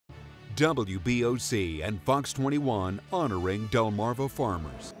WBOC and Fox 21 honoring Delmarva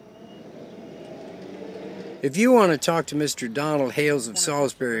farmers. If you want to talk to Mr. Donald Hales of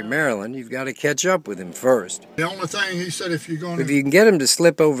Salisbury, Maryland, you've got to catch up with him first. The only thing he said, if you can get him to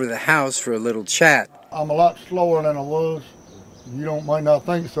slip over the house for a little chat. I'm a lot slower than I was. Might not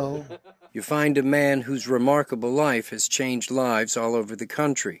think so. You find a man whose remarkable life has changed lives all over the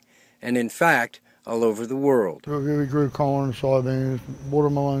country, and in fact, all over the world. We grew corn, soybeans,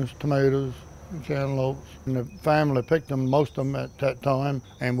 watermelons, tomatoes, and cantaloupes. And the family picked them, most of them at that time,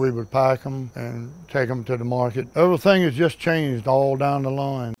 and we would pack them and take them to the market. Everything has just changed all down the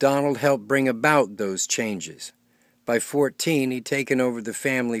line. Donald helped bring about those changes. By 14, he'd taken over the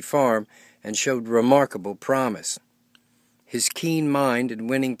family farm and showed remarkable promise. His keen mind and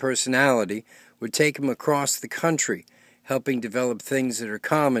winning personality would take him across the country, helping develop things that are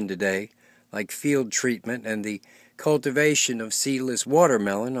common today, like field treatment and the cultivation of seedless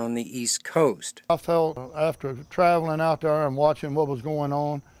watermelon on the East Coast. I felt after traveling out there and watching what was going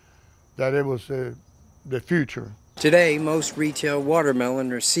on that it was the future. Today, most retail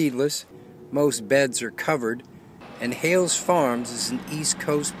watermelon are seedless, most beds are covered, and Hales Farms is an East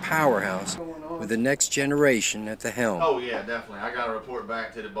Coast powerhouse with the next generation at the helm. Oh yeah, definitely. I got to report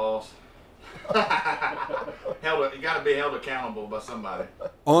back to the boss. You got to be held accountable by somebody.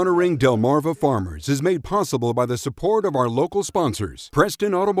 Honoring Delmarva farmers is made possible by the support of our local sponsors,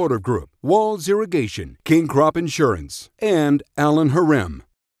 Preston Automotive Group, Walls Irrigation, King Crop Insurance, and Allen Harem.